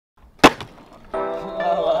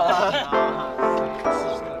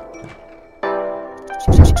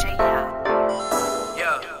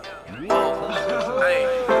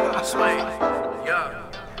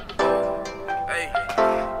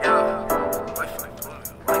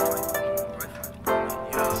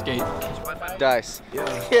Dice.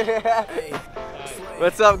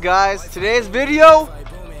 What's up, guys? Today's video,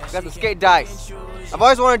 got the skate dice. I've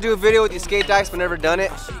always wanted to do a video with the skate dice, but never done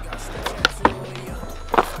it.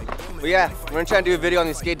 But yeah, we're gonna try and do a video on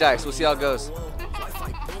the skate dice. We'll see how it goes.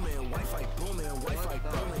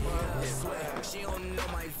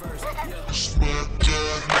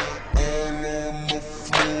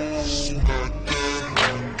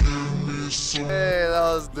 Hey,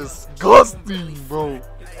 that was disgusting, bro.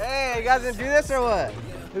 Hey, you guys gonna do this or what?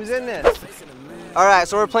 Who's in this? Alright,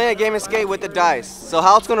 so we're playing a game of skate with the dice. So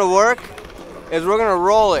how it's gonna work is we're gonna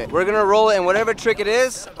roll it. We're gonna roll it, and whatever trick it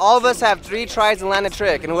is, all of us have 3 tries to land a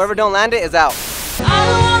trick, and whoever don't land it is out.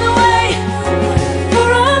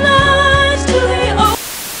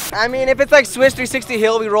 I mean, if it's like Swiss 360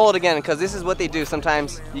 hill, we roll it again, because this is what they do.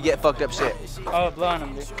 Sometimes you get fucked up shit. Oh, blow on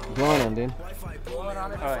him, dude. Blow on him, dude.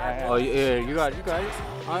 Oh, yeah, you got it, you got it.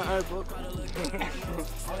 Alright, bro.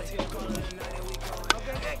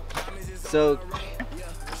 So,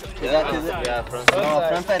 yeah, front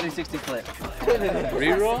side 360 flip.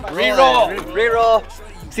 Reroll? Reroll.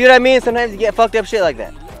 See what I mean? Sometimes you get fucked up shit like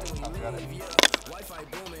that.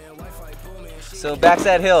 So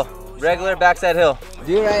backside hill, regular backside hill.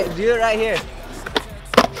 Do it right here.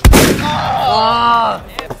 Oh!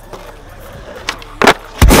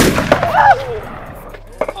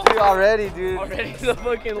 Dude, already, dude. Already the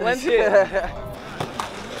fucking lens hit.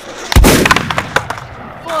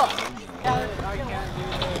 Fuck.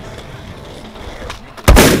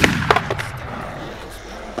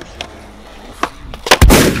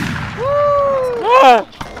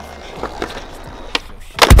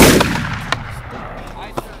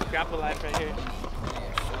 Grapple life right here.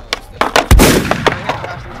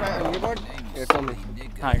 Here, tell me.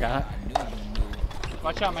 I got it.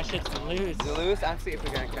 Watch out, my shit's loose. Is it loose? I'll see if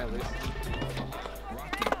we're gonna kind of loose.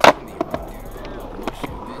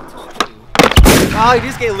 Oh, you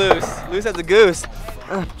just get loose. Loose as a goose.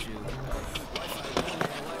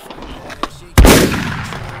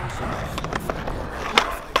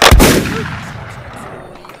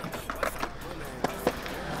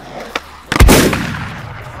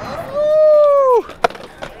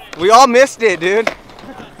 We all missed it, dude.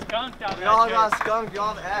 Skunked out. We all got skunked. We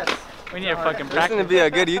all have ass. We need a fucking practice. This is gonna be a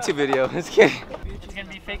good YouTube video. It's kidding. It's gonna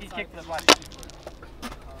be fakey kickflip. Watch.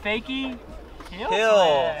 Fakey hill.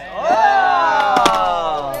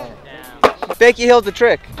 Oh. Damn. Fakey hill's the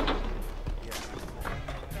trick.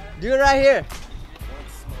 Do it right here.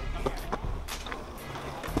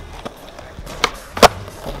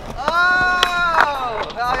 Oh!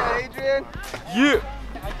 Hell yeah, Adrian. Yeah.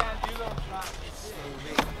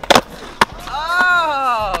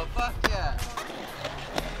 Oh, fuck yeah.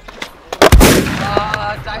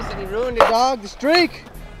 Oh, Dyson, he ruined it, dog. The streak.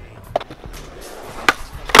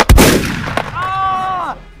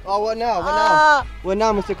 Ah! Oh, what now? What now? What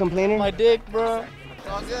now, Mr. Complainer? My dick, bro. It's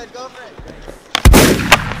all good. Go for it.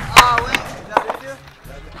 Oh, wait. Is that you?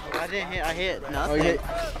 I didn't hit. I hit nothing. Oh, you hit.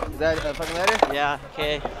 Is that a fucking letter? Yeah.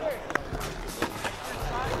 Okay.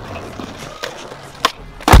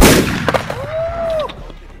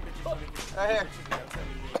 Right here.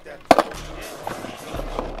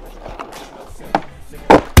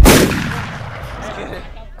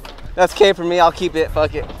 That's K for me. I'll keep it.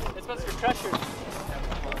 Fuck it. It's supposed to crush you.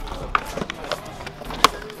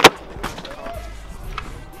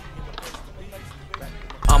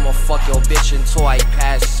 I'ma fuck your bitch until I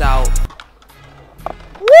pass out.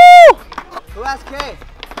 Woo! Who has K?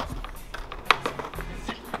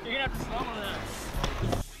 You're gonna have to slow-mo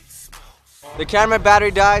that. The camera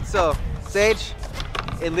battery died, so Sage,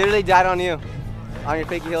 it literally died on you. On your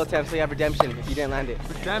fakey hill attempt, so you have redemption if you didn't land it.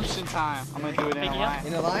 Redemption time. I'm gonna do it in a line.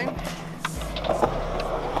 In a line?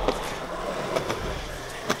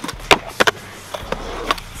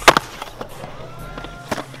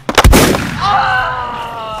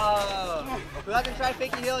 Oh! Who hasn't tried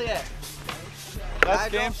fakey hill yet? That's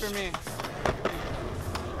game for me.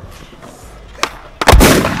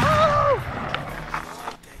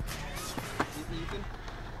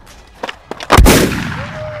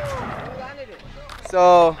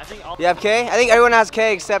 So, you have K? I think everyone has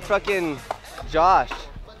K except fucking Josh.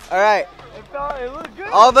 Alright.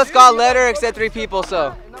 All of us got letter except 3 people,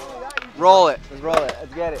 so roll it. Let's roll it.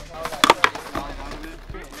 Let's get it.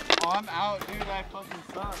 Oh, I'm out, dude. I fucking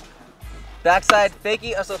suck. Backside,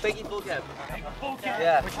 fakey, so fakey full cap. Full cap?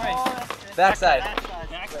 Yeah. Which way? Backside. Backside?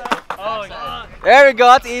 Oh, yeah. There we go.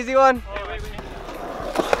 That's an easy one. Oh, wait.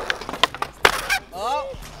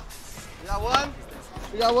 Oh. We got one.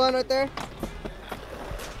 We got one right there.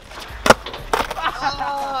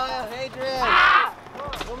 Oh, Adrian.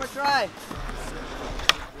 One more try.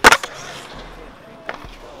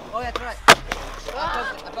 Oh, that's right.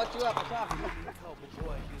 I fucked you up. I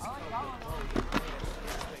saw.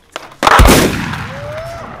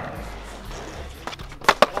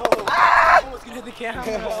 Almost gonna hit the camera.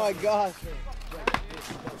 Oh my gosh.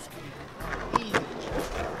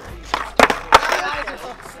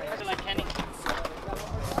 Like Kenny.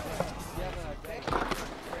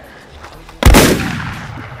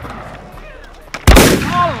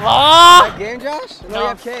 That game, Josh? No, you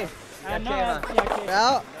have K. No,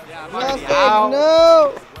 Out? yeah,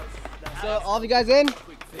 No. So, all of you guys in?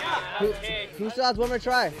 Who still has one more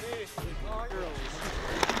try?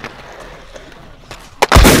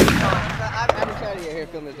 I'm gonna try to get here.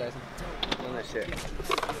 Film this, Dyson. Film that shit.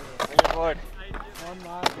 Bring your board. On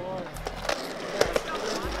my board.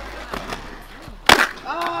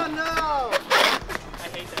 Oh no! I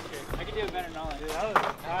hate that trick. I can do it better than all I do. That was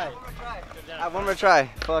alright. I have one more try.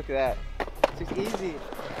 Fuck that. It's just easy.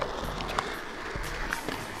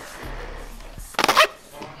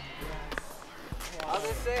 I was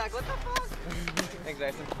gonna say, like, what the fuck? Thanks,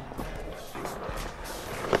 Dyson.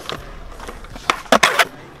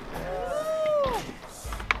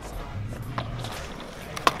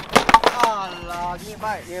 Oh, Lord. Give me a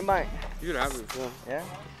bite. Give me a bite. You can have it before. Yeah?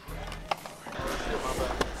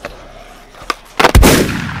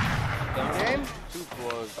 Game?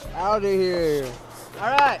 Out of here.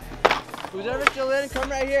 Alright. Who's ever still in, come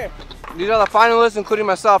right here. These are the finalists, including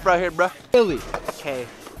myself right here, bro. Billy. Okay. We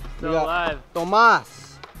Still got alive.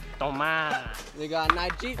 Tomas. Toma. We got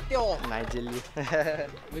Nigito. Nigeli.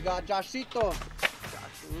 We got Joshito.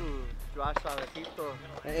 Josh Suavecito.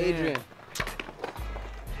 And Adrian.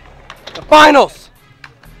 The finals!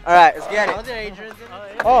 Alright, let's get it. Adrian's in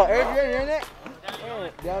it? Oh, Adrian, you're in it?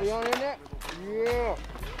 Daddy, you in it? Yeah.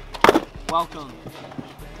 Welcome.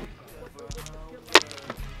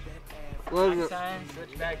 What is it?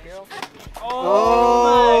 Switch back heel.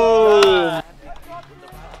 Oh! My God.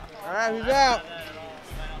 Alright, who's out?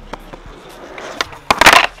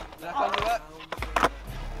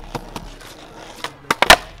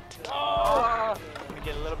 Can we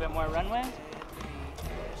get a little bit more runway?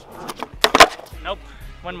 Nope.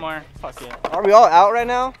 One more. Fuck it. Are we all out right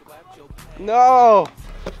now? No!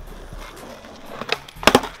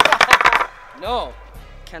 No.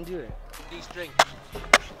 Can't do it. D-string.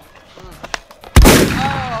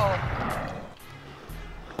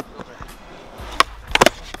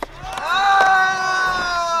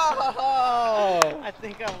 Oh! I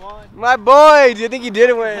think I won. My boy, do you think you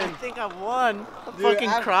did win? I think I won. I'm Dude, fucking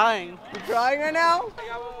crying. You crying right now? I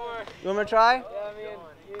got one more. You want me to try? Yeah, me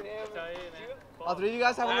and him. All three of you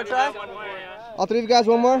guys have one more try? One more, yeah. All three of you guys,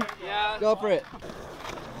 one more? Yeah. Go for it.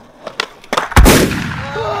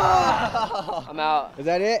 I'm out. Is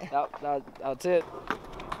that it? That's it.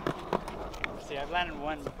 See, I've landed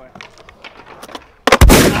one before.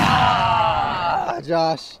 Ah,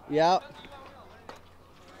 Josh. Yep.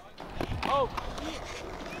 Oh,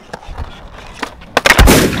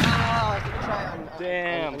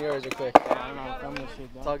 Damn. On yours real quick.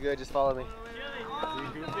 It's all good, just follow me.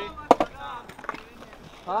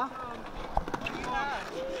 Huh?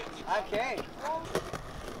 Okay.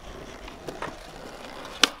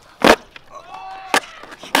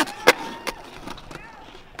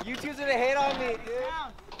 YouTube's gonna hate on me, dude.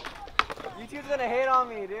 YouTube's gonna hate on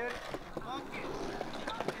me, dude.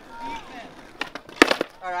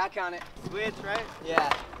 Alright, I count it. Switch, right?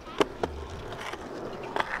 Yeah.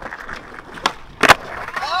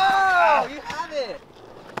 Oh, you have it.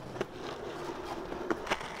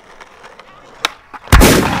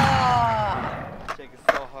 Shake it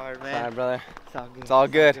so hard, man. Sorry, brother. It's all good. It's all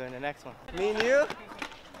good. Doing the next one. Me and you?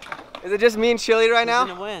 Is it just me and Chile right now? Who's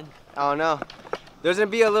gonna win? I don't know. There's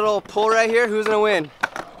gonna be a little pull right here. Who's gonna win?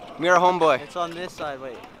 Me or homeboy? It's on this side.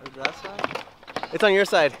 Wait, is that side? It's on your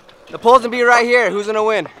side. The pull's gonna be right here. Who's gonna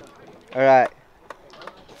win? All right.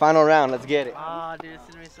 Final round. Let's get it. Ah, dude, it's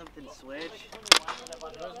gonna be something switch.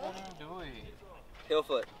 Heel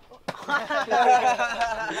foot.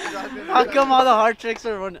 How come all the hard tricks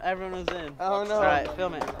are when everyone was in? I don't know. All right,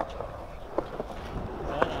 film it.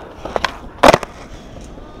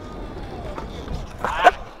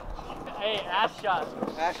 hey, ass shot.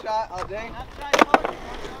 Ass shot all day.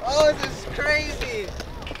 Oh, this is crazy.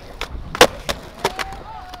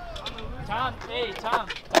 Tom, hey, Tom.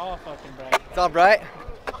 Oh, fucking bright. It's all bright.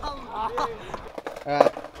 All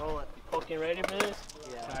right. Roll it. Okay, ready for this?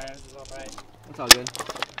 Yeah. Alright, this is all right. It's all good.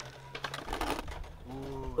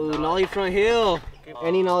 Ooh, nollie front heel.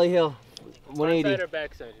 Any nollie heel. 180. Front side or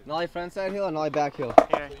back side? Nollie front side heel and nollie back heel.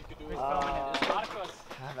 Here. Who's filming it? There's a lot of us.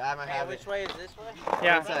 Hey, which way is this way?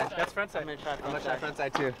 Yeah, Front side. that's front side. I'm gonna try I'm gonna front try side. front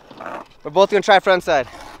side too. We're both gonna try front side.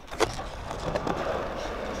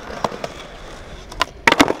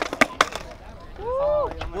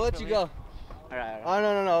 We'll let you go. Alright. Oh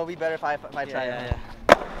no, it'll be better if I try it. Yeah.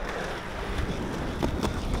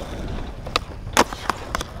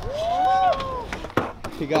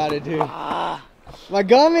 You got it, dude. My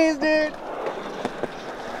gummies, dude.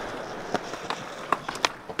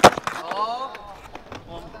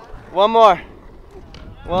 One more.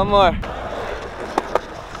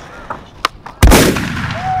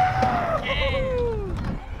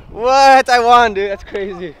 What? I won, dude. That's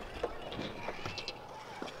crazy.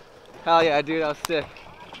 Hell yeah, dude. That was sick.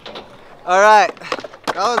 All right.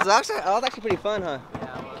 That was actually pretty fun, huh?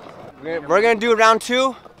 Yeah. We're gonna do round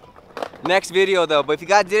 2 next video though. But if you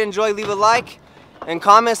guys did enjoy, leave a like and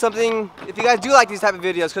comment something if you guys do like these type of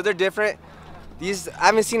videos because they're different. I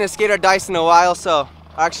haven't seen a SK8 DICE in a while, so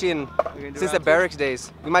actually since the barracks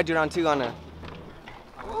days. We might do round 2 on a.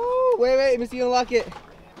 Oh, wait, let me see you unlock it.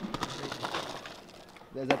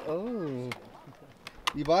 There's that. Oh,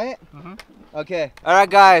 you buy it? Okay. All right,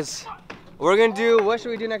 guys. We're gonna do. What should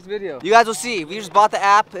we do next video? You guys will see. We just bought the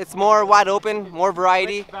app. It's more wide open, more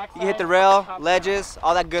variety. You can hit the rail, ledges,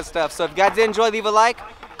 all that good stuff. So if you guys did enjoy, leave a like.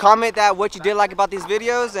 Comment that what you did like about these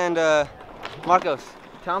videos, and Marcos,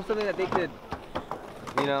 tell them something that they could,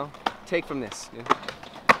 take from this. Yeah.